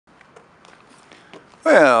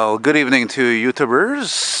Well, good evening to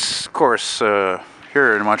YouTubers. Of course,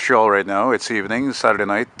 here in Montreal right now, it's evening, Saturday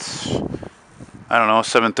night. I don't know,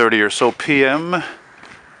 7:30 or so p.m.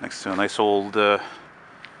 Next to a nice old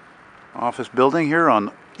office building here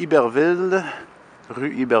on Rue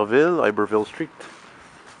Iberville Street.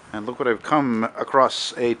 And look what I've come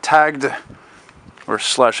across, a tagged, or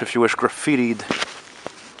slash if you wish, graffitied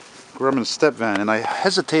Grumman step van. And I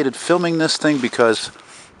hesitated filming this thing because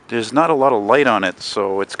there's not a lot of light on it,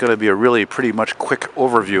 so it's going to be a really pretty much quick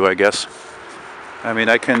overview, I guess. I mean,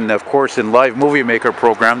 I can, of course, in Live Movie Maker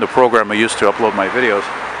program, the program I used to upload my videos,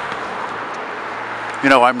 you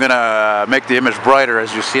know, I'm going to make the image brighter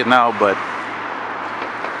as you see it now, but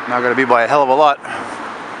not going to be by a hell of a lot.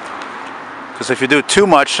 Because if you do too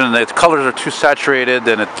much and the colors are too saturated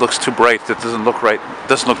and it looks too bright, it doesn't look right, it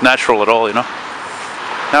doesn't look natural at all, you know.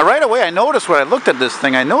 Now right away I noticed when I looked at this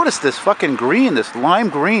thing, I noticed this fucking green, this lime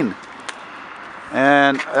green.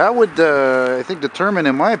 And that would, I think, determine,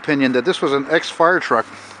 in my opinion, that this was an ex-fire truck.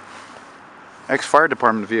 Ex-fire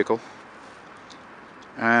department vehicle.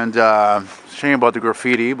 And, shame about the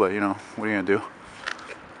graffiti, but you know, what are you gonna do?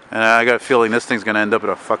 And I got a feeling this thing's gonna end up in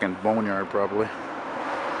a fucking boneyard, probably.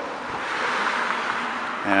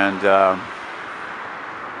 And, well,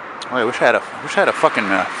 I wish I had a fucking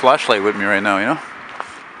flashlight with me right now, you know?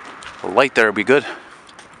 The light there would be good.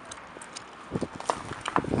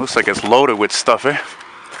 Looks like it's loaded with stuff, eh?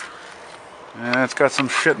 Yeah, it's got some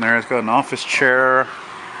shit in there. It's got an office chair.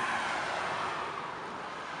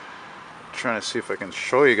 Trying to see if I can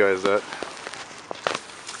show you guys that.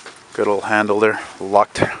 Good old handle there,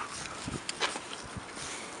 locked.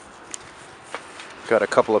 Got a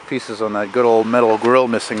couple of pieces on that good old metal grill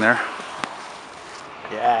missing there.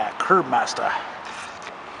 Yeah, Kurbmaster.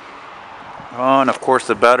 Oh, and of course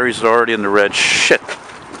the batteries are already in the red. Shit.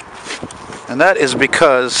 And that is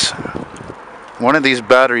because one of these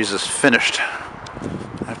batteries is finished.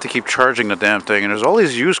 I have to keep charging the damn thing. And there's all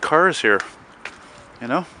these used cars here, you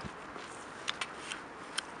know?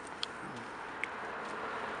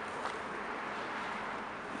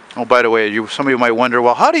 Oh, by the way, some of you might wonder,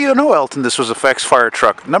 well, how do you know, Elton, this was a ex-fire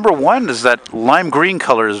truck? Number one is that lime green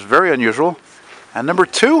color is very unusual. And number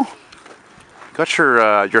two, got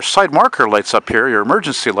your side marker lights up here, your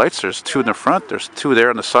emergency lights. There's two in the front, there's two there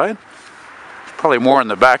on the side. Probably more in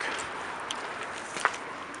the back.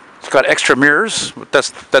 It's got extra mirrors, but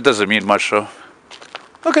that doesn't mean much though.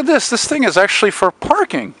 Look at this, this thing is actually for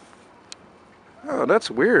parking. Oh, that's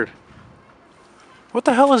weird. What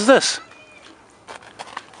the hell is this?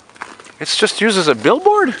 It's just used as a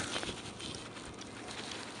billboard?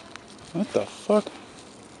 What the fuck?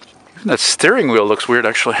 Even that steering wheel looks weird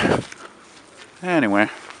actually. Anyway,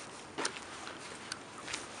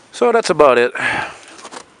 so that's about it.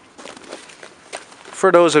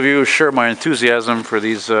 For those of you who share my enthusiasm for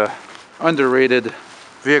these underrated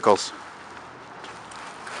vehicles.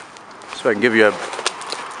 So I can give you a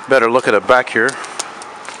better look at the back here.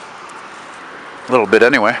 A little bit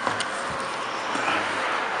anyway.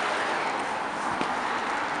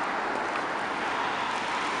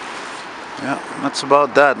 Yeah, that's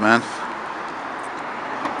about that, man.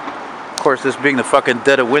 Of course, this being the fucking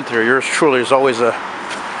dead of winter, yours truly is always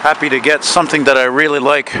happy to get something that I really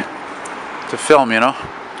like to film, you know?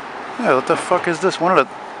 Yeah, what the fuck is this? One of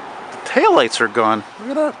the taillights are gone. Look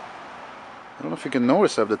at that. I don't know if you can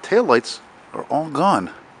notice that. The taillights are all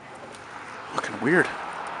gone. Fucking weird.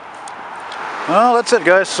 Well, that's it,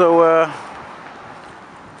 guys. So,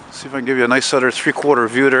 see if I can give you a nice other 3/4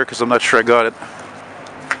 view there, because I'm not sure I got it.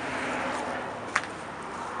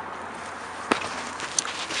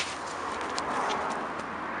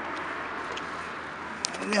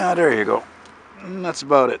 Yeah, there you go. And that's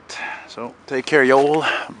about it. So take care, y'all.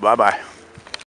 Bye-bye.